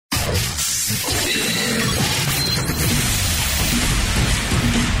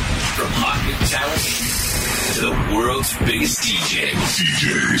to the world's biggest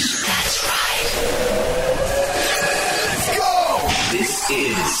DJs. That's right. Let's go! This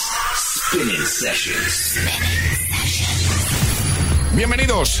is Spinnin Sessions.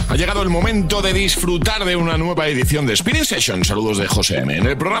 Bienvenidos, ha llegado el momento de disfrutar de una nueva edición de Spinnin Sessions. Saludos de José M. En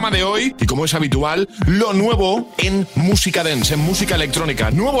el programa de hoy, y como es habitual, lo nuevo en música dance, en música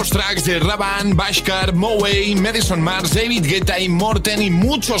electrónica. Nuevos tracks de Raban, Bashkar, Moway, Madison Mars, David Guetta y Morten y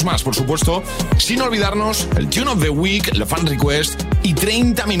muchos más, por supuesto. Sin olvidarnos el Tune of the Week, la Fan Request y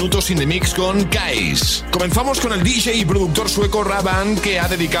 30 minutos in the mix con Kais. Comenzamos con el DJ y productor sueco Raban, que ha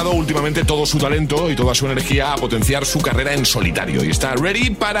dedicado últimamente todo su talento y toda su energía a potenciar su carrera en solitario. Y está ready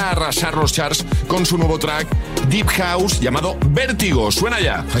para arrasar los charts con su nuevo track Deep House llamado Vértigo. Suena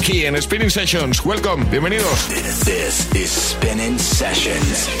ya aquí en Spinnin Sessions. Welcome, bienvenidos. This is Spinnin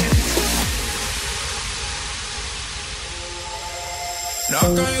Sessions. Knock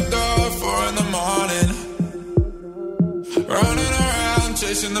on your door 4 in the morning, running around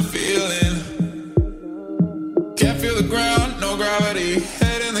chasing the feeling. Can't feel the ground, no gravity,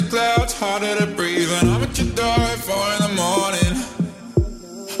 head in the clouds, harder to breathe. And I'm at your door at 4 in the morning.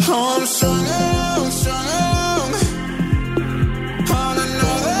 Oh, I'm strung out on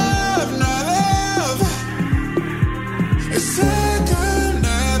another love. It's like I'm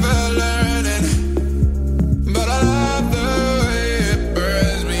never learning, but I love the way it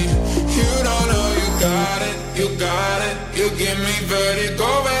burns me. You don't know you got it, you give me vertigo,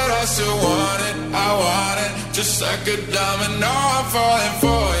 but I still want it, I want it. Just like a diamond, no, I'm falling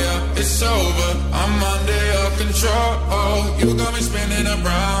for you. It's over, I'm under your control. You got me spinning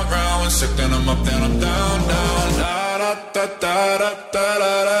around, round. When second I'm up, then I'm down, down. Da da da da da da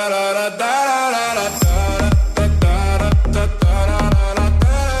da da da da da da da.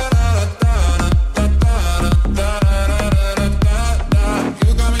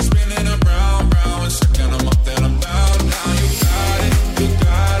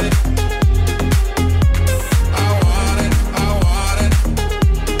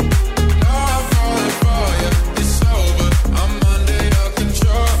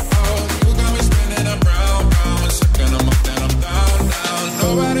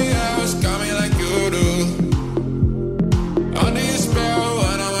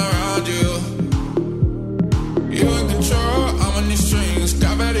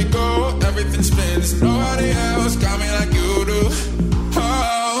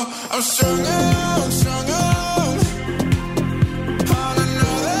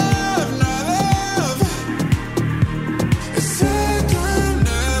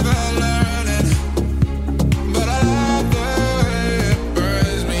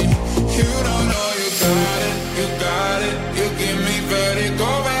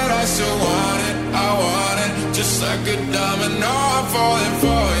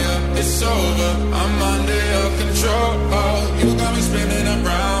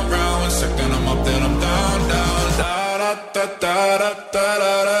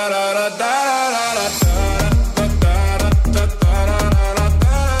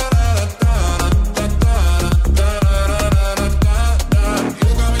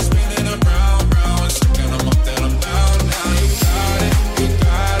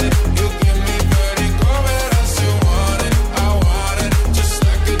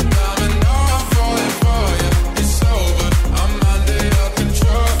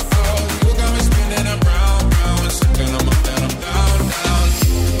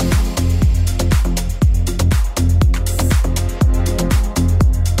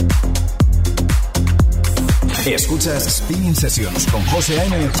 Escuchas Spinnin Sessions con José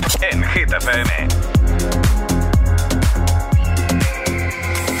M en Hit FM.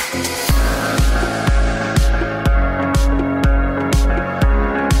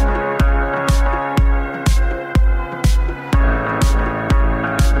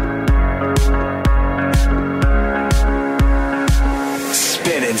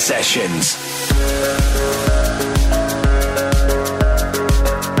 Spinnin Sessions.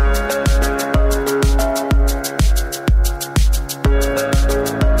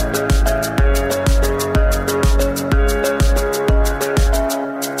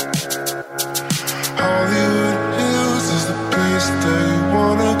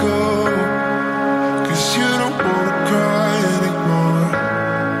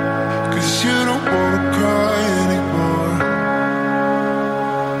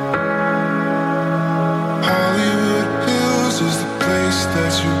 Hollywood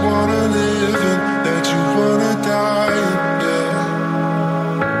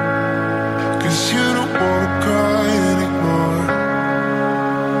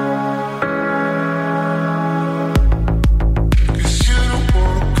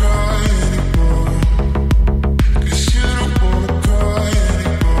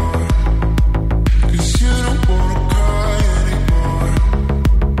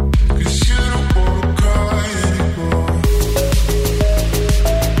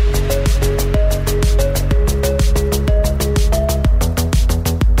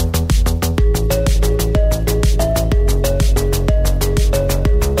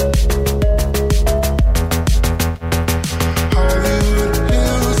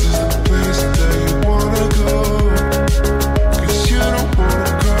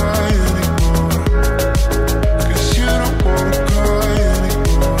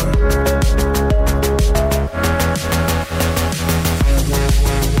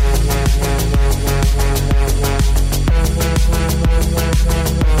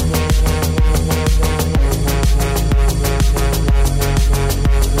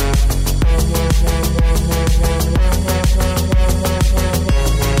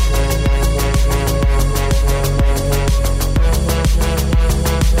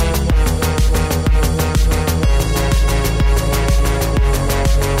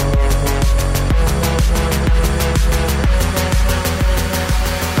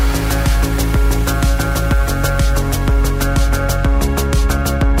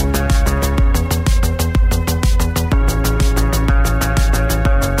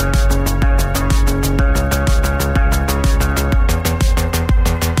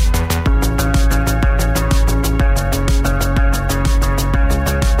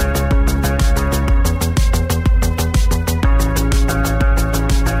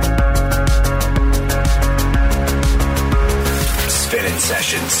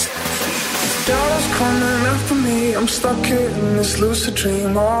after me, I'm stuck here in this lucid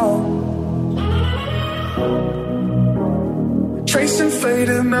dream. Oh, tracing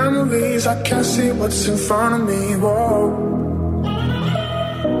faded memories, I can't see what's in front of me. Whoa,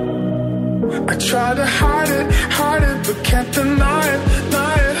 I try to hide it, but can't deny it.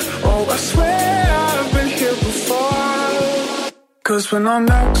 Oh, I swear I've been here before. Cause when I'm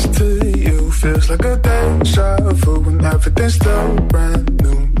next to you, feels like a deja vu. When everything's still brand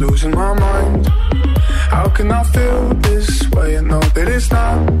new, losing my mind. How can I feel this way? I know that it's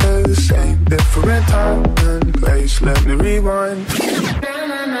not the same. Different time and place, let me rewind.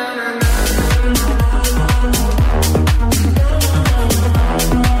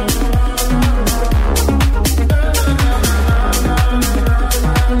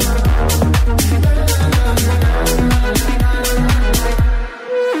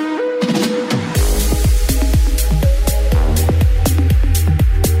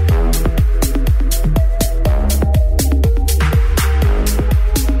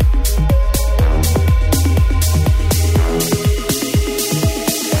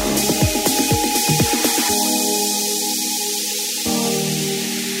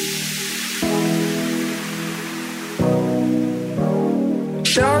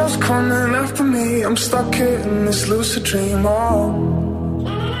 Shadows coming after me, I'm stuck here in this lucid dream. Oh,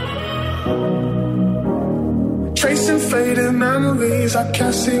 tracing faded memories, I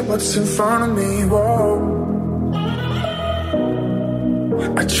can't see what's in front of me. Whoa,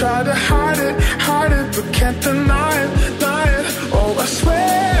 I try to hide it, but can't deny it. Oh, I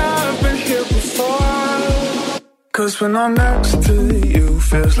swear I've been here before. Cause when I'm next to you,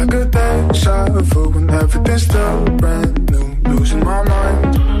 feels like a deja vu. When everything's still brand new, losing my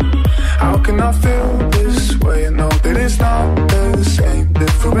mind. How can I feel this way? I know that it's not the same.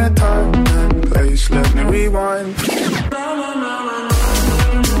 Different time and place, let me rewind.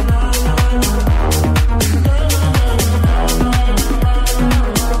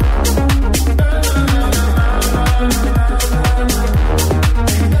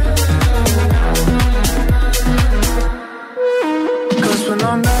 Cause when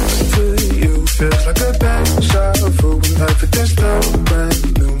I'm next to you, feels like a deja vu. When everything's still brand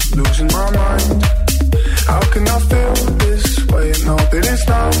new, losing my mind. How can I feel this way? I know that it's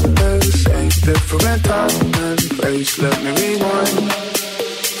not the same. Different time and place, let me rewind.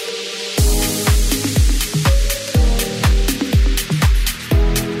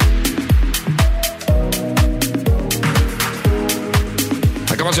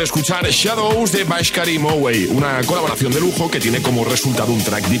 Acabas de escuchar Shadows de Bashkari Moway, una colaboración de lujo que tiene como resultado un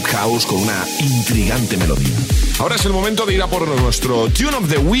track Deep House con una intrigante melodía. Ahora es el momento de ir a por nuestro Tune of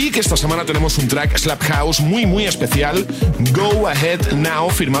the Week. Esta semana tenemos un track Slap House muy especial, Go Ahead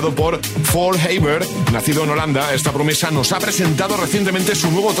Now, firmado por Paul Haber, nacido en Holanda. Esta promesa nos ha presentado recientemente su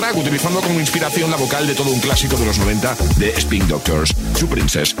nuevo track, utilizando como inspiración la vocal de todo un clásico de los 90 de Spin Doctors, Two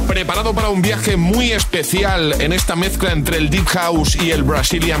Princess. Preparado para un viaje muy especial en esta mezcla entre el Deep House y el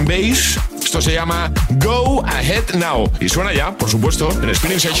Brazilian Bass. Esto se llama Go Ahead Now y suena ya, por supuesto, en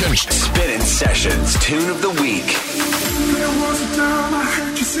Spinnin Sessions. Spinnin Sessions Tune of the Week. There was a time I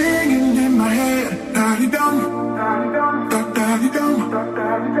heard you singing in my head, da-dee-dum, da-da-dee-dum.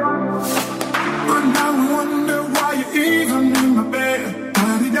 But now I wonder why you're even in my bed,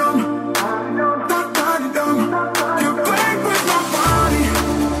 da-dee-dum, da-da-dee-dum. You play with my body,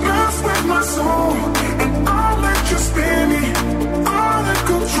 mess with my soul, and I'll let you spin me, all in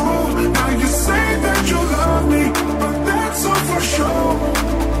control. Now you say that you love me, but that's all for sure.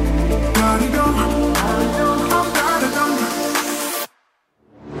 Da-dee-dum.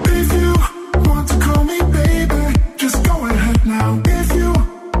 If you want to call me baby, just go ahead now. If you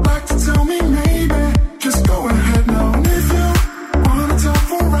like to tell me maybe, just go ahead now. And if you wanna talk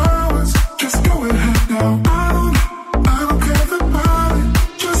for hours, just go ahead now. I don't care about it,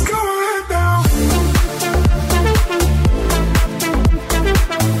 just go ahead now.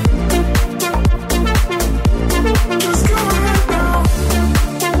 Just go ahead now.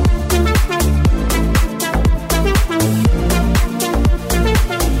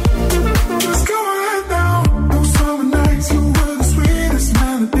 Just go ahead now. Those summer nights, you were the sweetest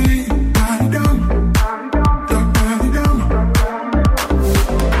melody. Da-dee-dum, da-da-dee-dum.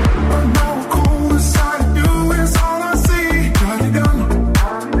 But now I'm cold inside of you is all I see. Da-dee-dum,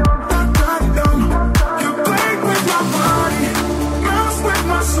 da-da-dee-dum. You play with my body, mess with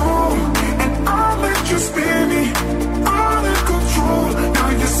my soul, and I'll let you spin me, all in control. Now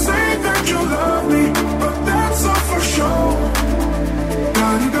you say that you love me, but that's all for sure.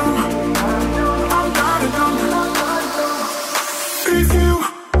 Da-dee-dum, I'm da-dee-dum. If you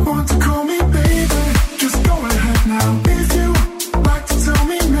want to call me baby, just go ahead now. If you like to tell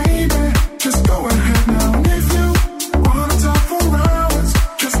me maybe, just go ahead now.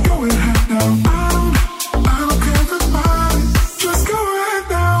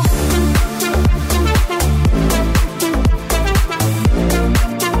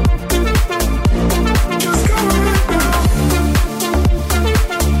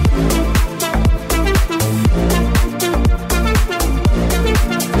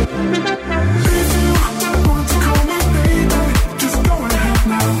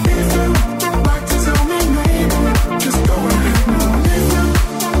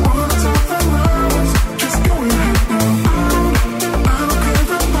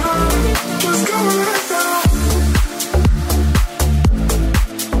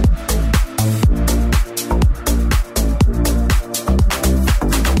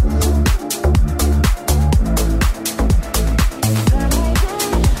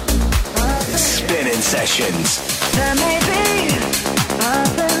 Spinnin' Sessions. There may be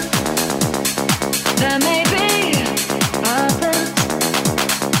others. There may be others.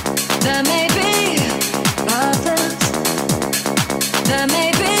 There may be others. There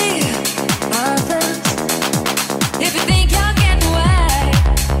may be others. If you think you're getting away,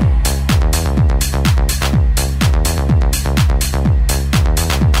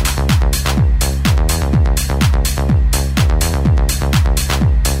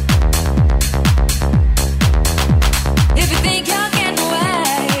 if you think you're getting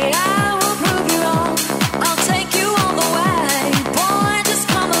away, I will prove you wrong. I'll take you all the way. Boy, just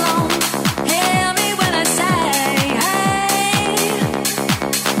come along. Hear me when I say, hey.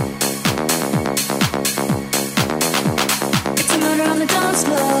 It's a murder on the dance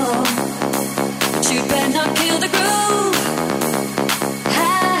floor, but you better not kill the groove.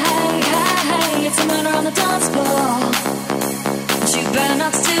 Hey, hey, hey, it's a murder on the dance floor, but you better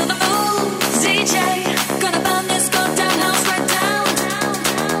not steal the moves. DJ, gonna burn this goddamn house right down.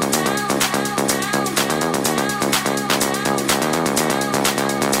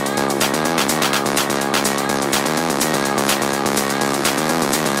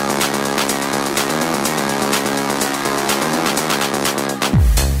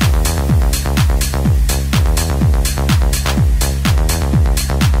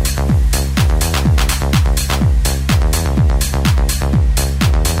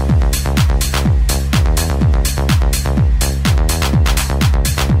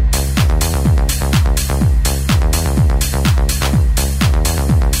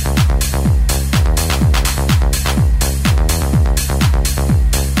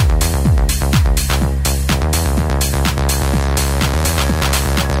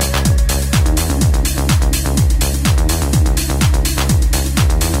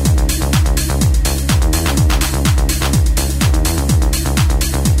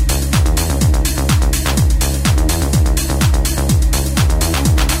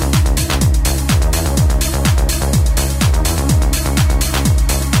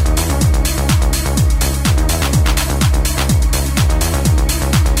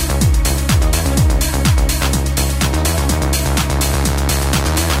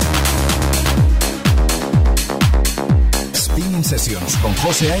 Sessions con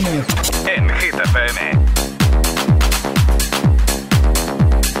José A.M. en Hit FM.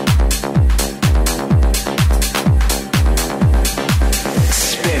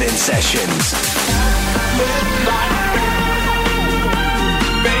 Spinnin' Sessions.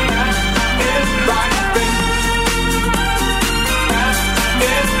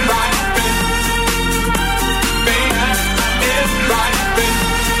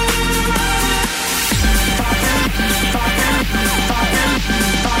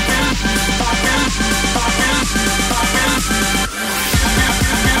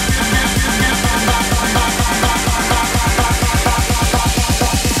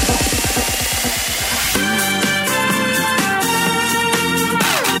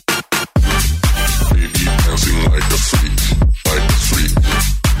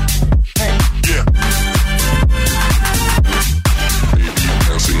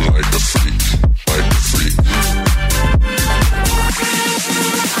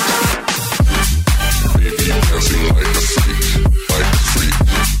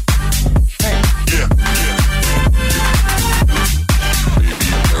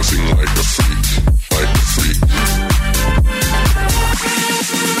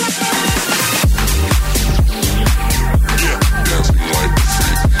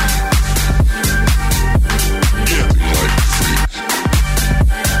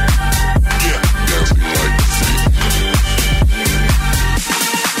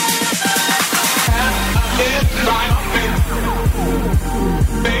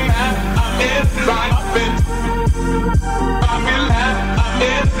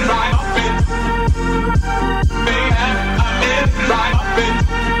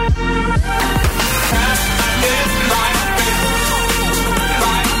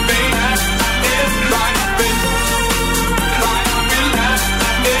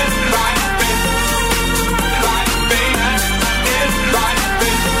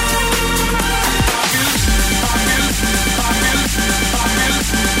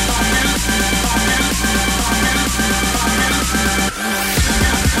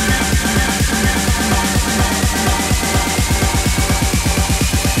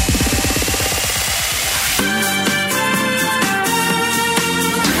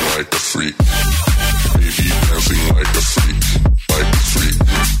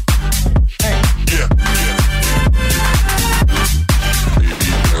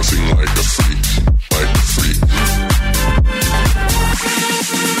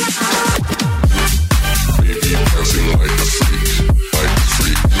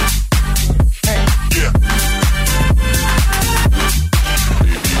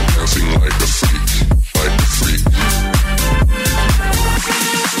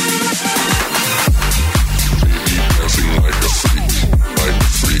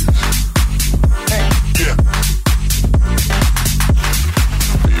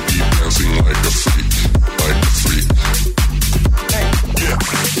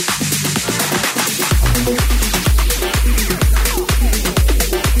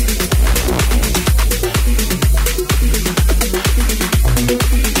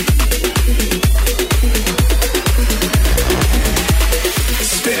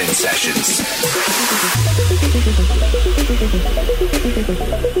 Spinnin Sessions.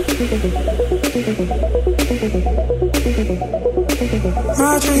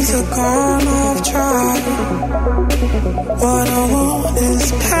 My dreams are gone, I've tried. What I want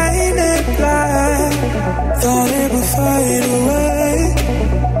is painted black. Thought it would fade away.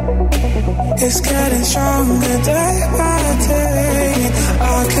 It's getting stronger day by day.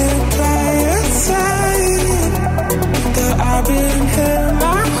 I could play it safe that I've been here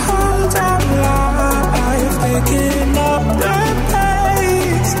my whole damn life, picking up the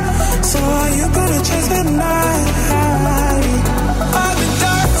pace. So are you gonna chase the night? On the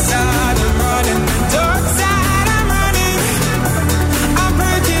dark side, I'm running. The dark side, I'm running. I'm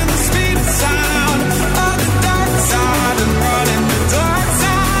breaking the speed of sound. On the dark side, I'm running. The dark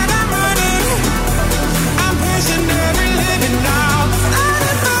side, I'm running. I'm pushing every limit now. Out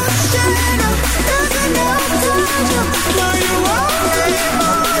of motion, there's enough time. No, you won't be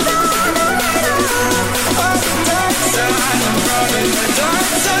more than enough. On the dark side, I'm running. The dark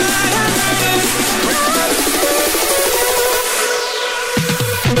side, I'm running.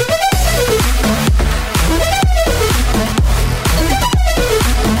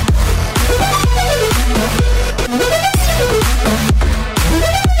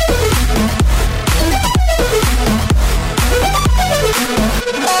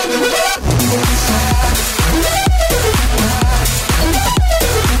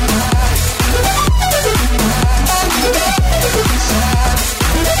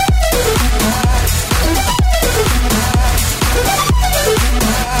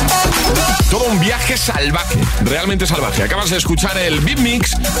 Salvaje, realmente salvaje. Acabas de escuchar el beat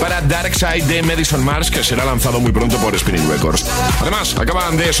mix para Dark Side de Madison Mars, que será lanzado muy pronto por Spinnin Records. Además,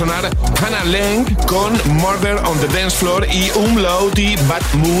 acaban de sonar Hannah Lang con Murder on the Dance Floor y Umlaut y Bad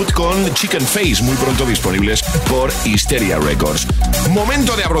Mood con Chicken Face, muy pronto disponibles por Hysteria Records.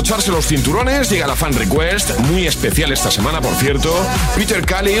 Momento de abrocharse los cinturones, llega la fan request, muy especial esta semana, por cierto. Peter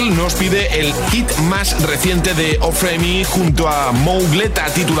Khalil nos pide el hit más reciente de Ofremi junto a Mougleta,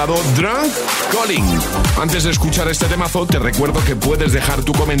 titulado Drunk Calling. Antes de escuchar este temazo, te recuerdo que puedes dejar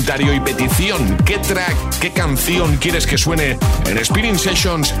tu comentario y petición. ¿Qué track, qué canción quieres que suene en Spinnin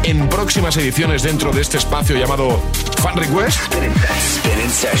Sessions en próximas ediciones dentro de este espacio llamado Fan Request?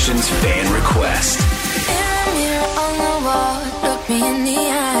 Spinnin Sessions Fan Request. Look me in the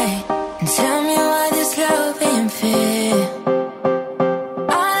eye and tell me why this love ain't fair.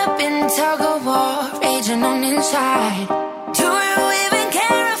 I've been tug of war, raging on inside. Do you even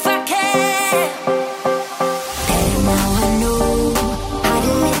care if I care? And now I know how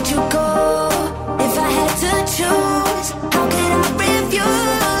to let you go. If I had to choose, how could I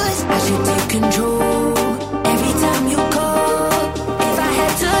refuse? I should take control every time you call. If I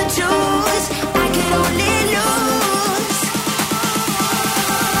had to choose, I could only lose.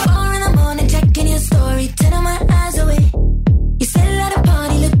 4 in the morning,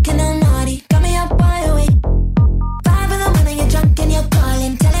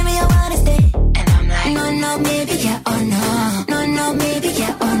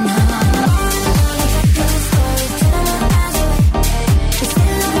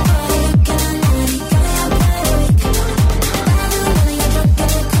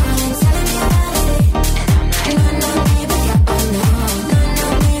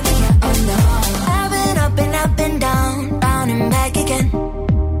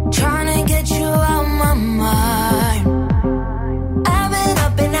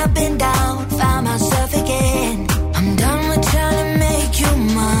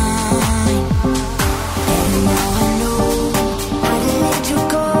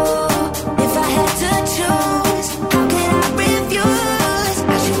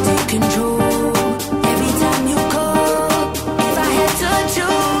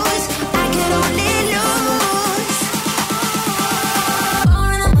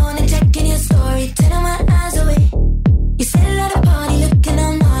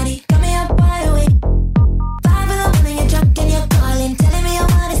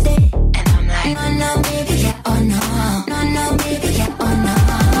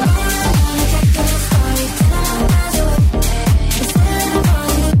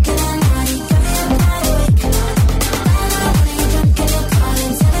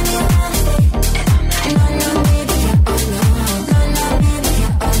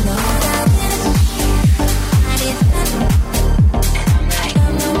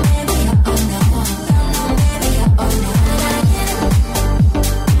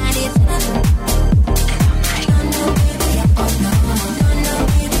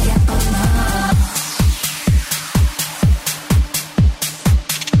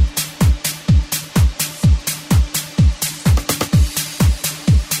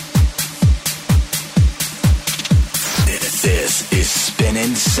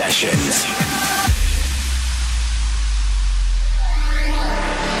 Spinnin' Sessions.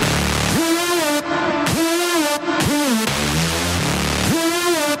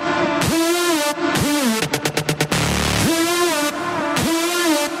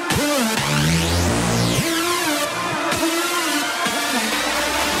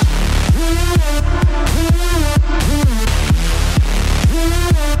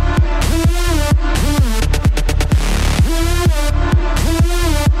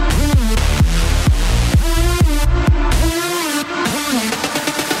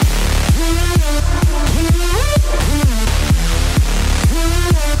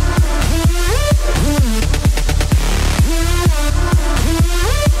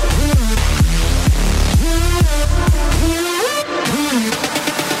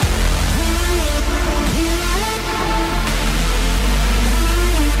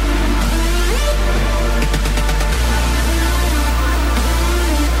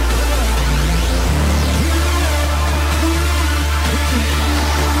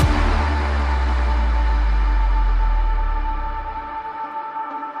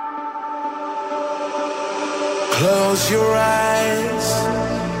 Close your eyes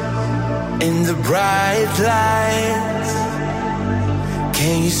in the bright lights.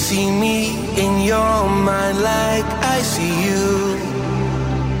 Can you see me in your mind like I see you?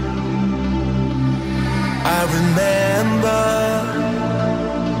 I remember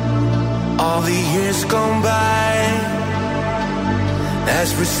all the years gone by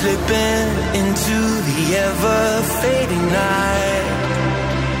as we're slipping into the ever-fading night.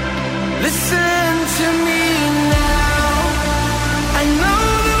 Listen to me now. I know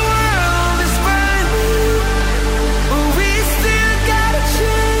the world is burning, but we still got a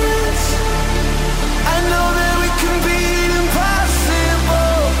chance. I know that we can beat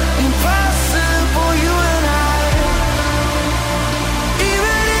impossible, impossible, you and I.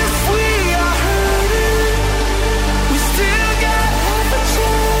 Even if we are hurting, we still got half a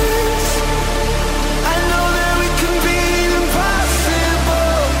chance. I know that we can beat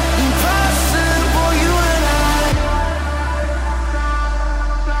impossible, impossible, you and I.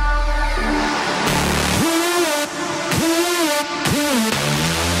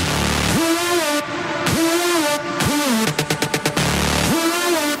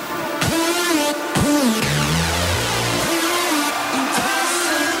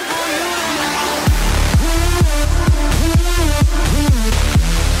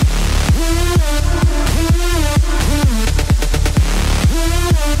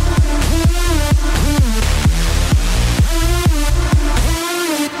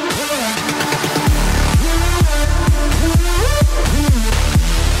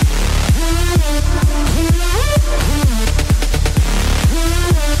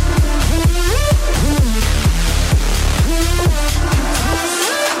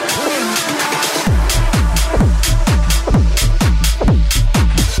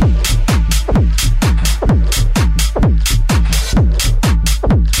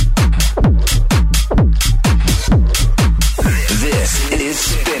 This is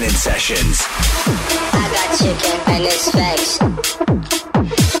Spinnin' Sessions. I got chicken and it's facts.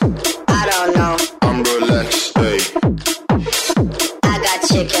 I don't know. I'm relaxed, hey. I got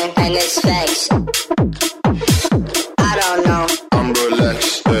chicken and it's facts. I don't know. I'm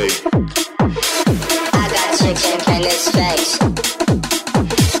relaxed, hey. I got chicken and it's facts.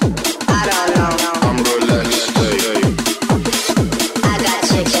 I don't know. I'm relaxed, hey. I got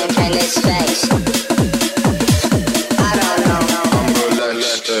chicken and it's facts. I don't know. I'm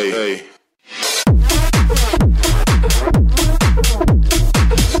relaxed, hey.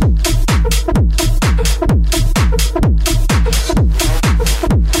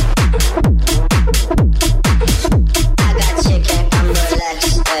 I got chicken, I'm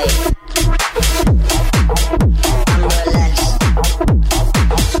relaxed, hey. I'm relaxed. I'm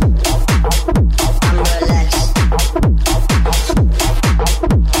relaxed. I'm relaxed. I'm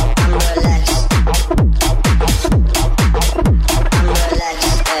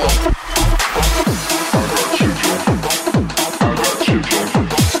relaxed, hey.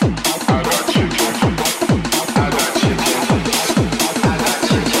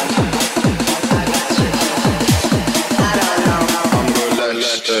 I don't know. I'm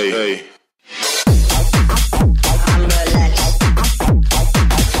relaxed, hey. I'm relaxed.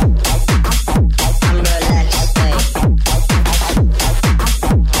 I'm relaxed, hey.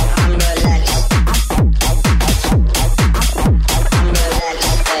 I'm relaxed. I'm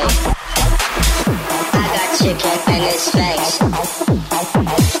relaxed, hey. I got chicken and it's facts.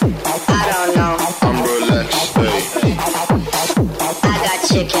 I don't know. I'm relaxed, hey. I got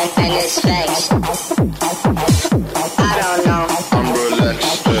chicken and it's facts. I don't know. I'm relaxed.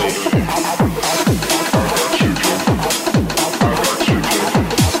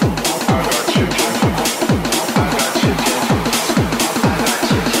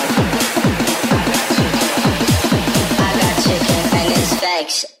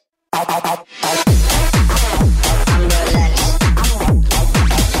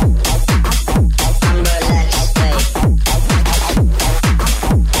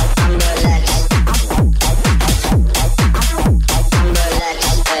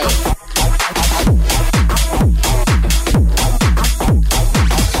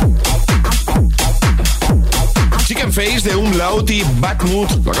 De Umlaut y Bad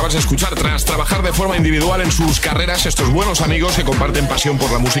Mood. Lo acabas de escuchar tras trabajar de forma individual en sus carreras. Estos buenos amigos que comparten pasión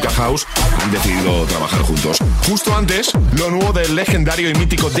por la música house han decidido trabajar juntos. Justo antes, lo nuevo del legendario y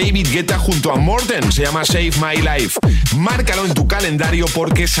mítico David Guetta junto a Morten. Se llama Save My Life. Márcalo en tu calendario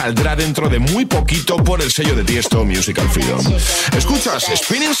porque saldrá dentro de muy poquito por el sello de Tiesto Musical Freedom. Escuchas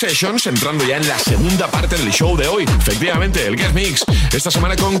Spinnin Sessions entrando ya en la segunda parte del show de hoy. Efectivamente, el Guest Mix. Esta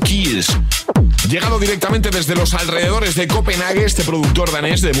semana con Keys. Llegado directamente desde los alrededores de Copenhague, este productor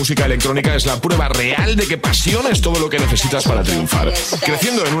danés de música electrónica es la prueba real de que pasión es todo lo que necesitas para triunfar.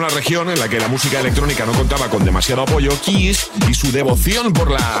 Creciendo en una región en la que la música electrónica no contaba con demasiado apoyo, Keys y su devoción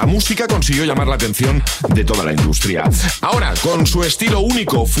por la música consiguió llamar la atención de toda la industria. Ahora, con su estilo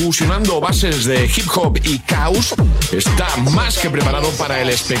único, fusionando bases de hip hop y house, está más que preparado para el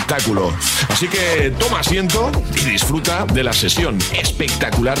espectáculo. Así que toma asiento y disfruta de la sesión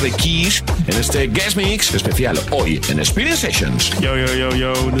espectacular de Keys en este Guest Mix especial hoy en Spinnin Sessions. Yo,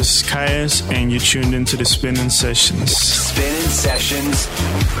 this is Kaius and you're tuned into the Spinnin Sessions. Spinnin Sessions,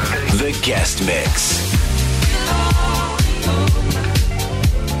 the Guest Mix.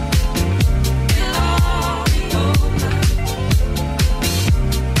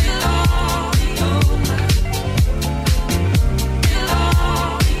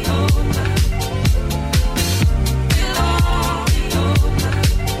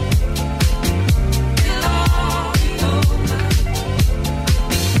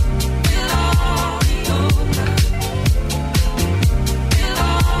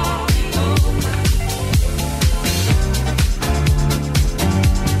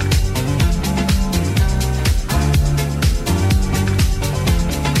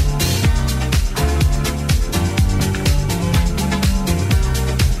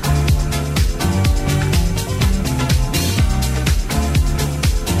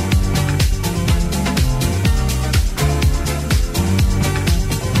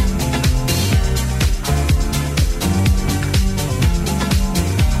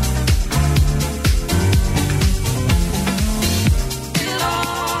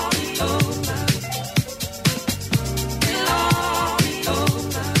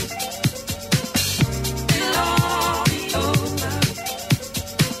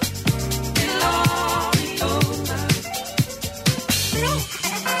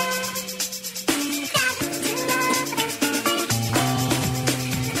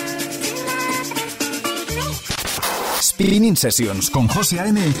 Spinnin Sessions con José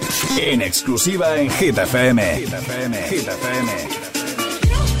A.M. en exclusiva en Hit FM. Hit FM. Hit FM.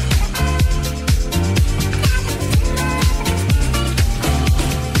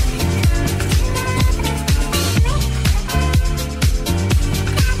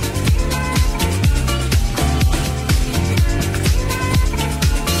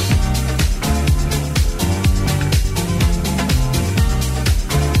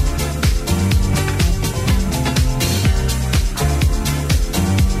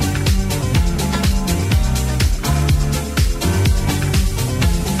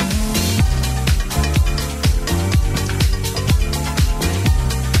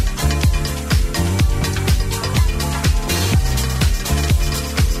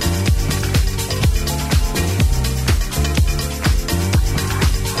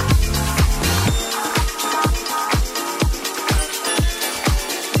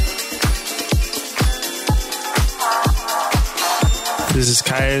 This is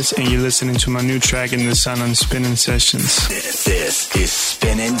Kaius, and you're listening to my new track in the sun on Spinnin Sessions. This is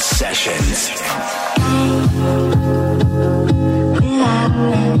Spinnin Sessions. Without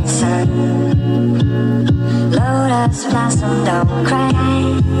any sun, lotus blossom don't cry.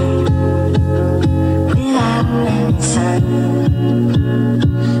 Without any sun,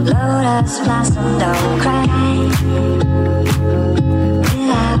 lotus blossom don't cry.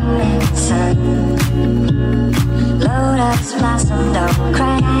 Without any sun, lotus blossom don't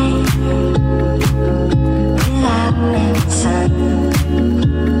cry. Without any sun,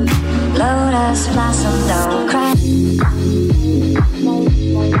 lotus blossom don't cry.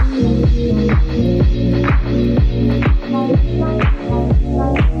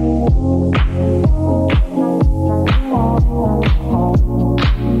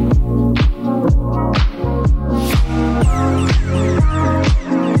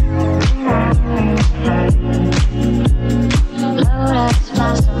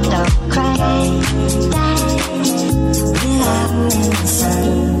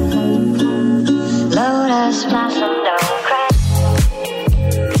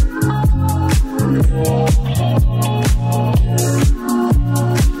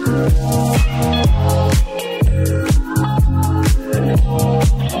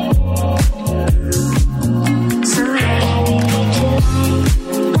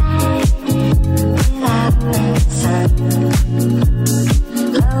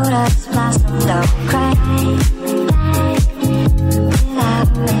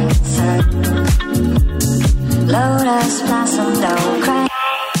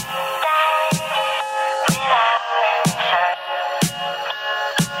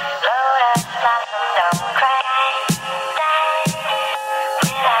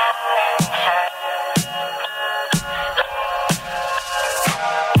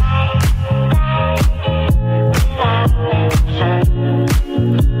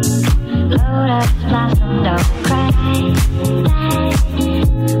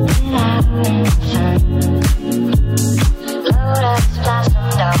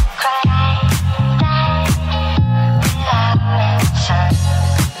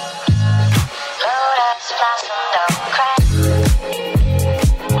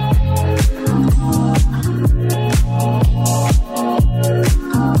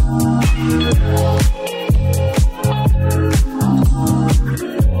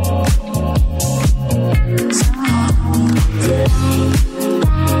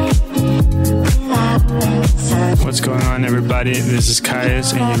 everybody, this is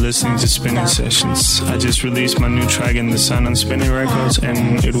Kaius and you're listening to Spinnin Sessions. I just released my new track in the sun on Spinnin Records,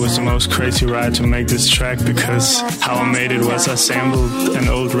 and it was the most crazy ride to make this track because how I made it was I sampled an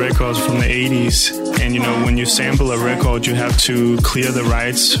old record from the 80s. And you know, when you sample a record, you have to clear the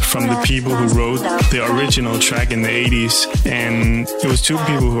rights from the people who wrote the original track in the 80s. And it was two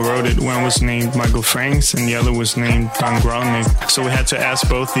people who wrote it. One was named Michael Franks and the other was named Don Grownick. So we had to ask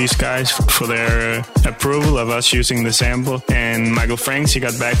both these guys for their approval of us using the sample. And Michael Franks, he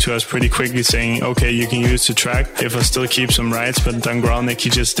got back to us pretty quickly saying, okay, you can use the track if I still keep some rights. But Don Grownick, he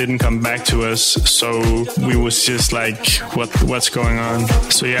just didn't come back to us. So we was just like, what's going on?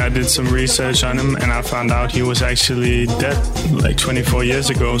 So yeah, I did some research on him and I found out he was actually dead like 24 years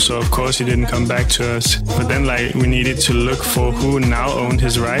ago. So of course he didn't come back to us. But then like we needed to look for who now owned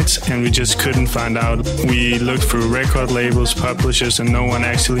his rights and we just couldn't find out. We looked through record labels, publishers, and no one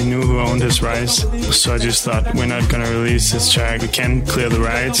actually knew who owned his rights. So I just thought, we're not gonna release this track, we can't clear the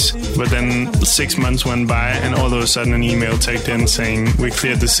rights. But then 6 months went by and all of a sudden an email ticked in saying we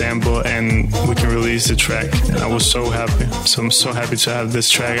cleared the sample and we can release the track. And I was so happy. So I'm so happy to have this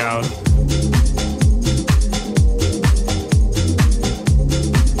track out.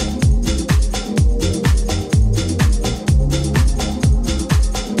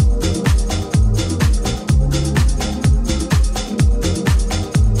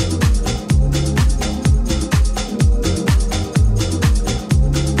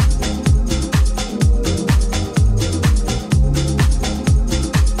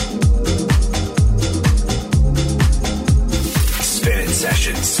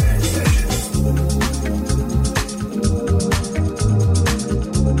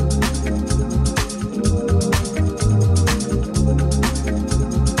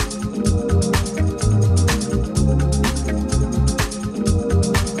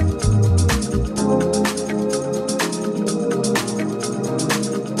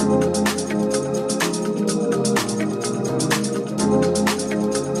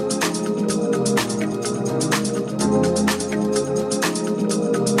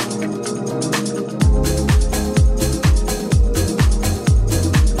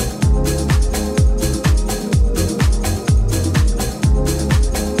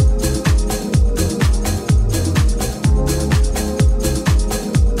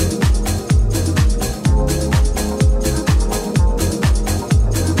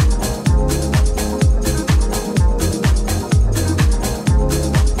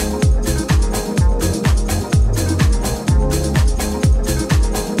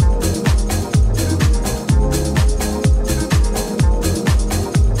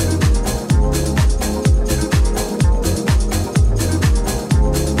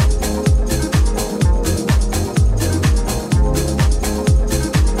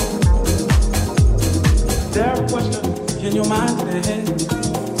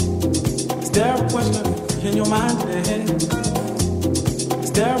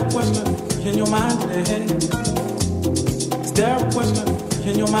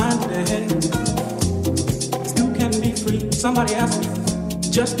 Somebody asked me,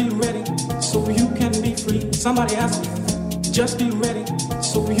 just be ready so you can be free. Somebody asked me, just be ready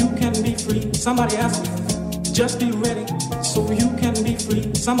so you can be free. Somebody asked me, just be ready so you can be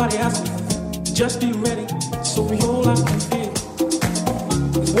free. Somebody asked me, just be ready so your life can feel.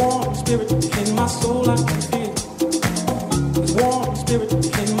 This warm spirit in my soul I can feel. This warm spirit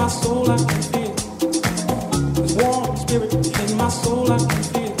in my soul I can feel. This warm spirit in my soul I can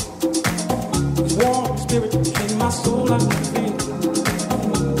feel. This warm spirit in my soul I can feel.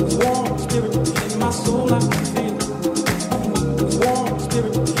 This warm spirit in my soul I can feel. This warm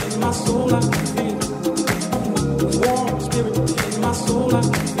spirit in my soul I can feel. This warm spirit in my soul I can feel. This warm spirit in my soul I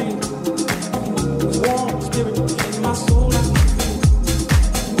can feel. This warm spirit in my soul I can feel.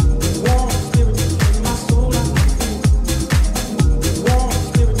 This warm spirit in my soul I can feel.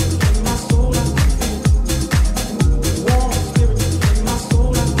 This warm spirit in my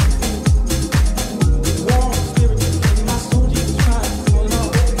soul I can feel. This warm spirit in my soul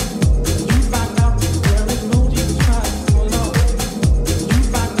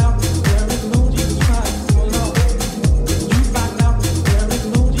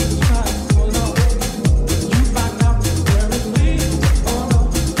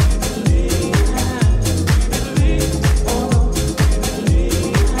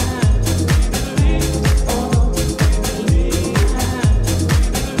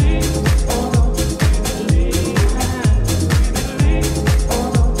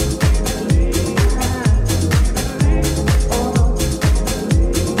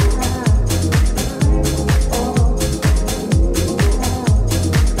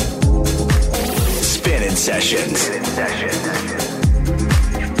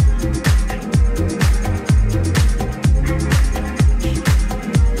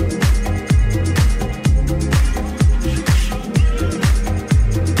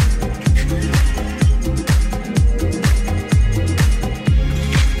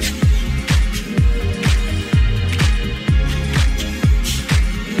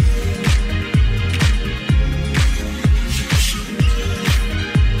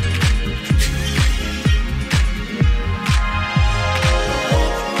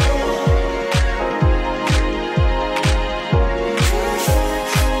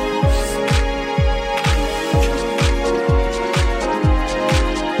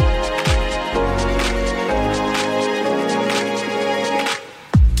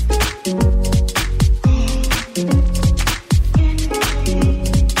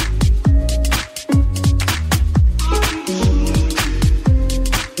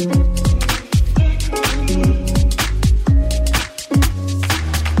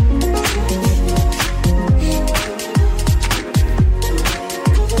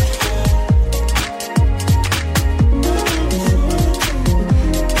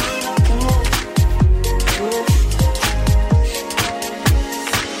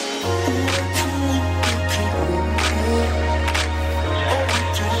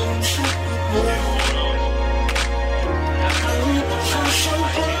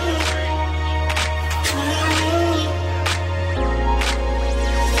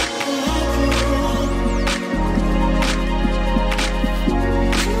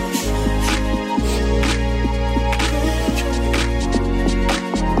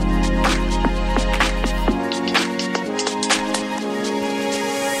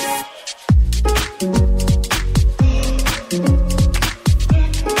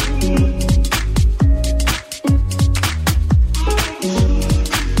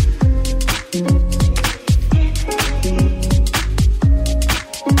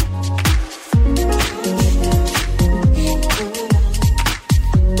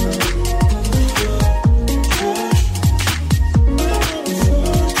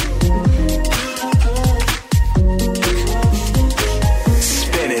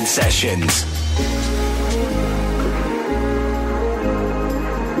Sessions.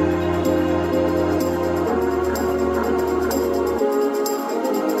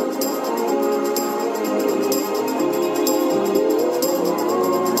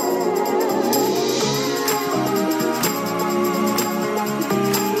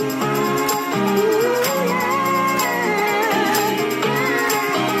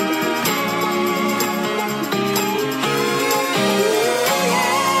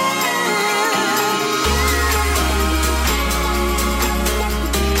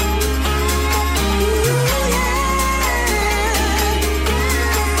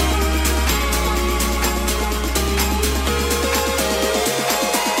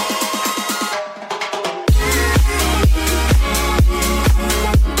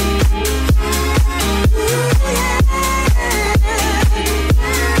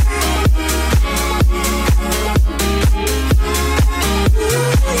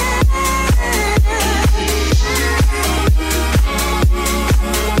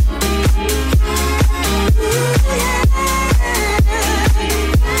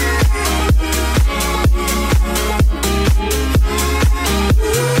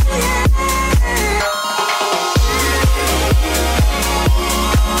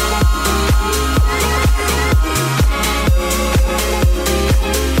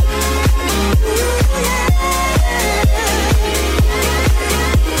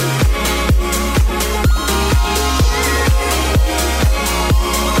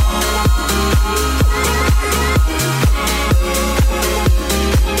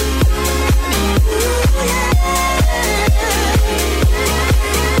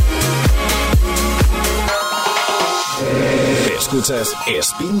 Escuchas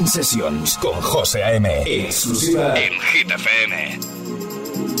Spinnin Sessions con José A.M. Exclusiva en Hit FM.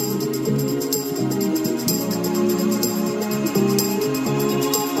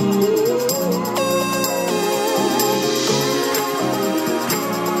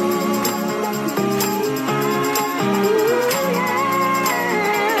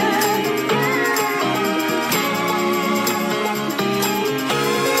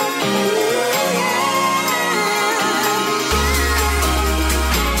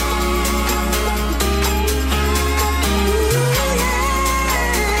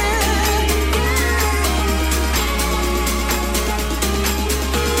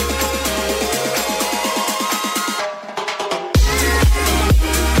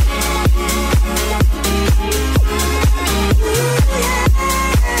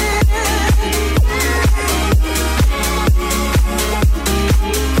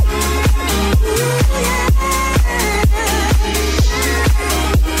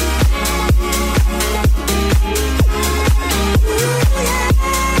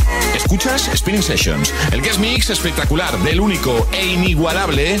 Spinnin Sessions, el guest mix espectacular del único e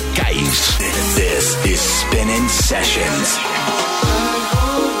inigualable Kais. This is Spinnin Sessions.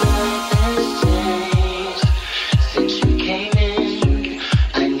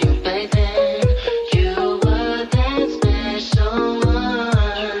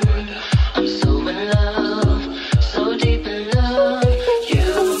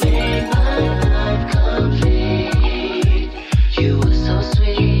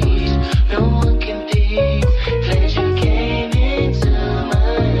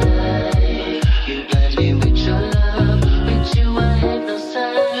 With your love, with you I had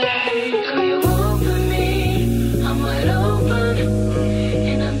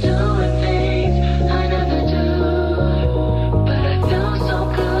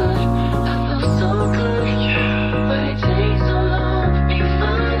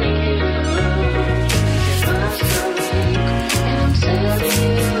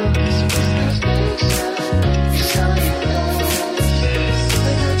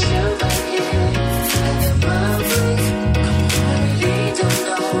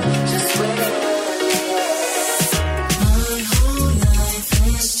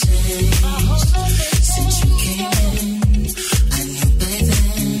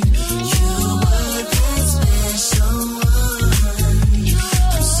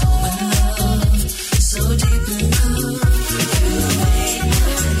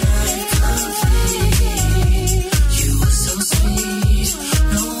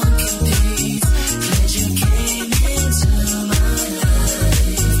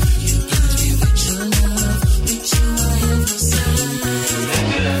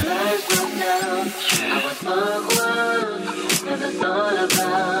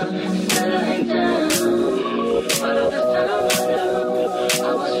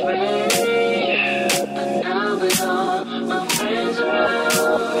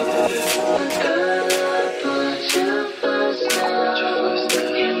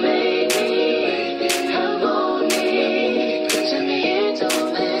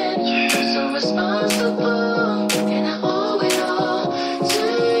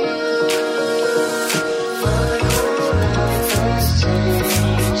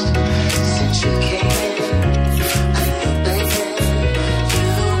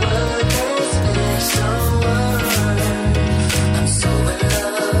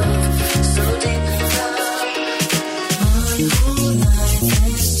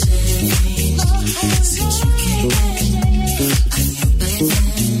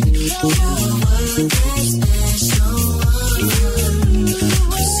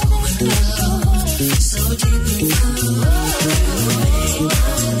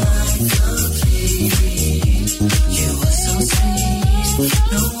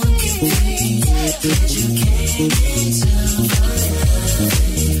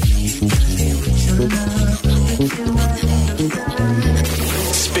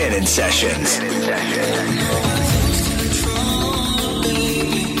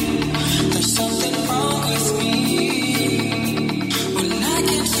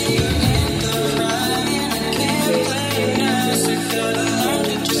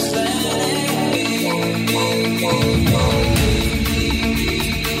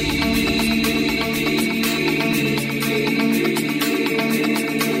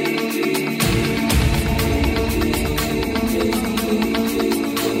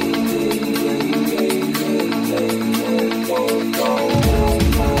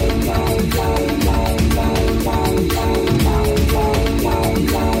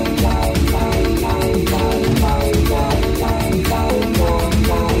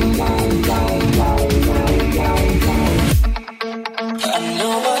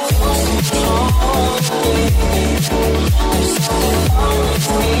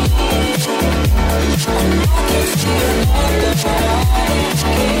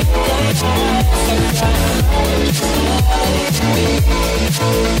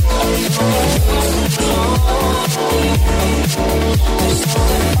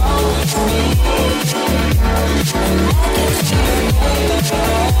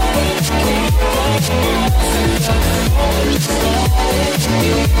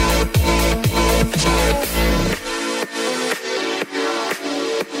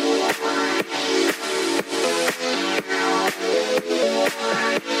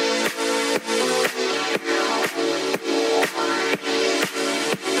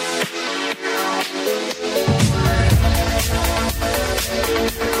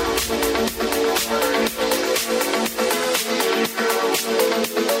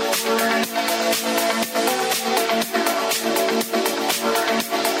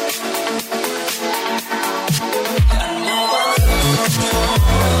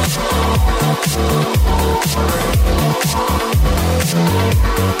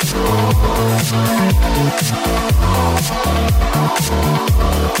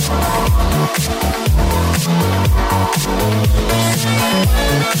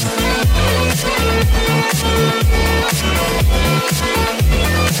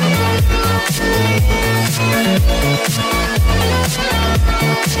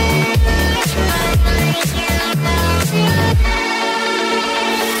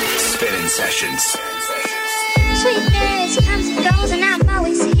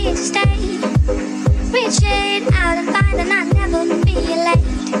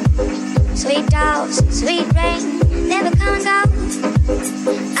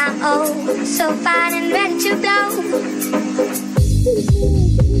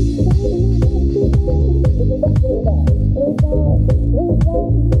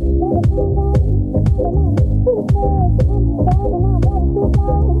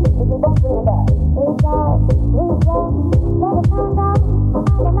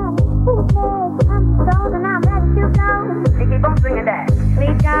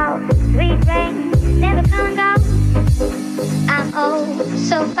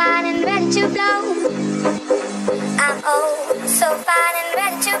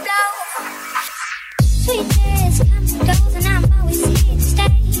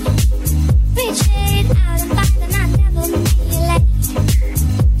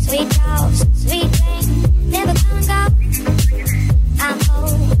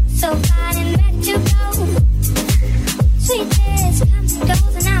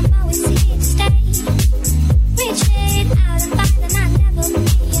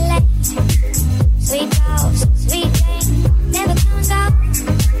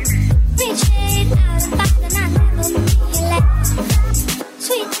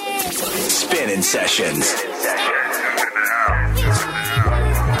Spinnin Sessions.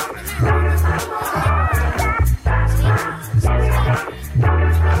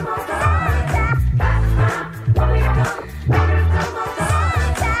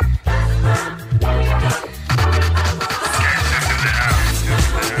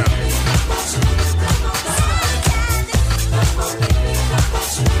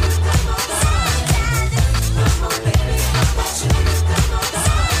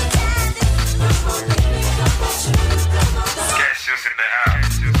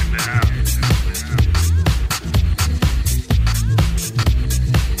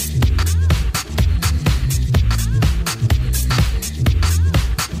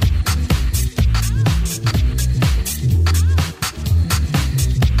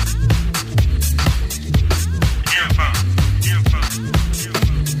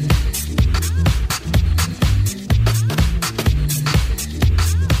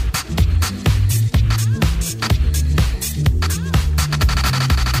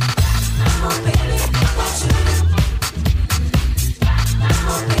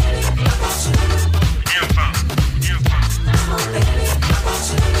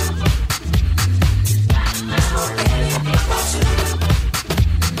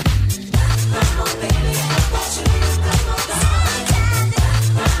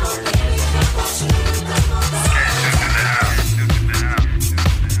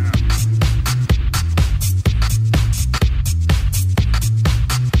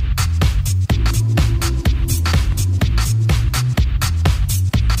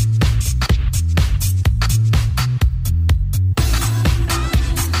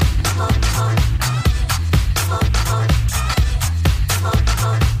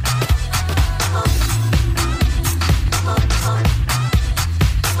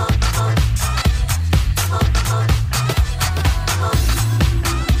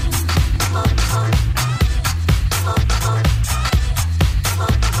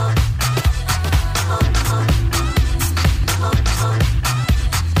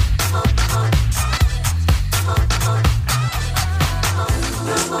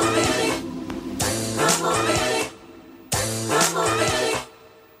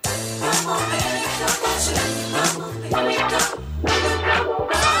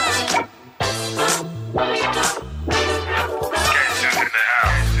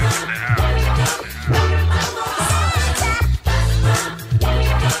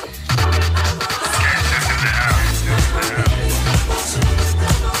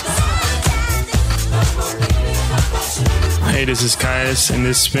 This is Kais, and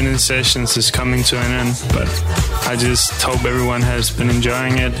this Spinnin Sessions is coming to an end. But I just hope everyone has been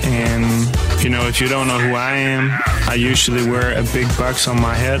enjoying it. And, you know, if you don't know who I am, I usually wear a big box on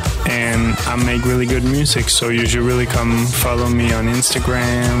my head, and I make really good music. So you should really come follow me on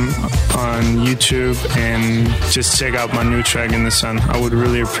Instagram, on YouTube, and just check out my new track In the Sun. I would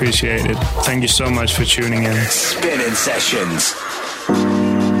really appreciate it. Thank you so much for tuning in. Spinnin Sessions.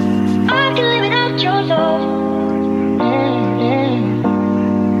 I can live without your love.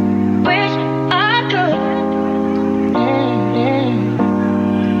 Wish I could.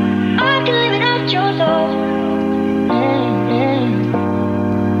 I can live without your love.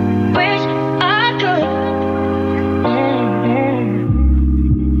 Wish I could.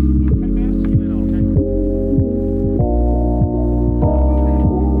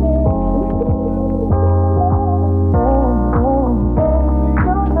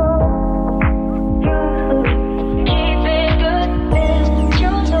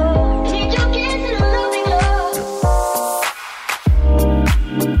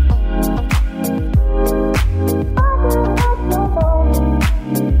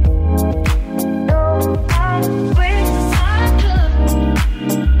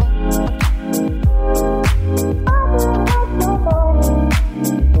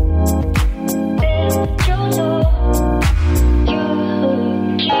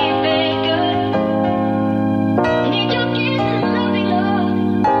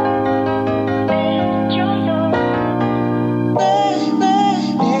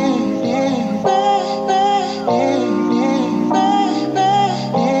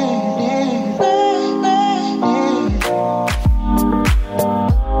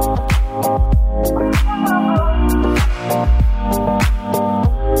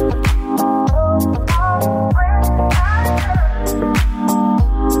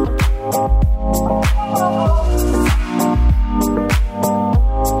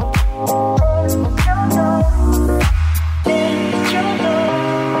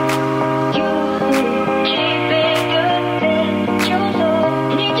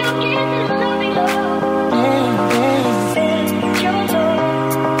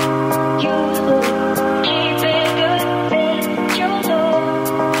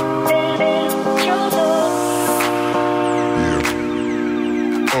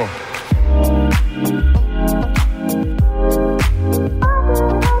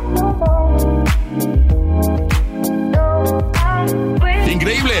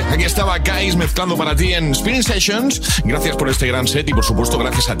 Mezclando para ti en Spinnin Sessions. Gracias por este gran set y por supuesto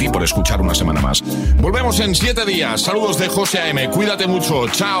gracias a ti por escuchar una semana más. Volvemos en 7 días. Saludos de José A.M. Cuídate mucho.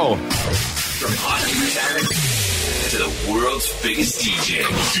 Chao.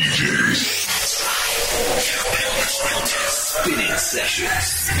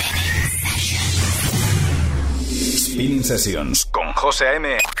 Spinnin Sessions con José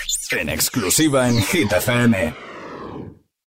A.M. en exclusiva en Hit FM.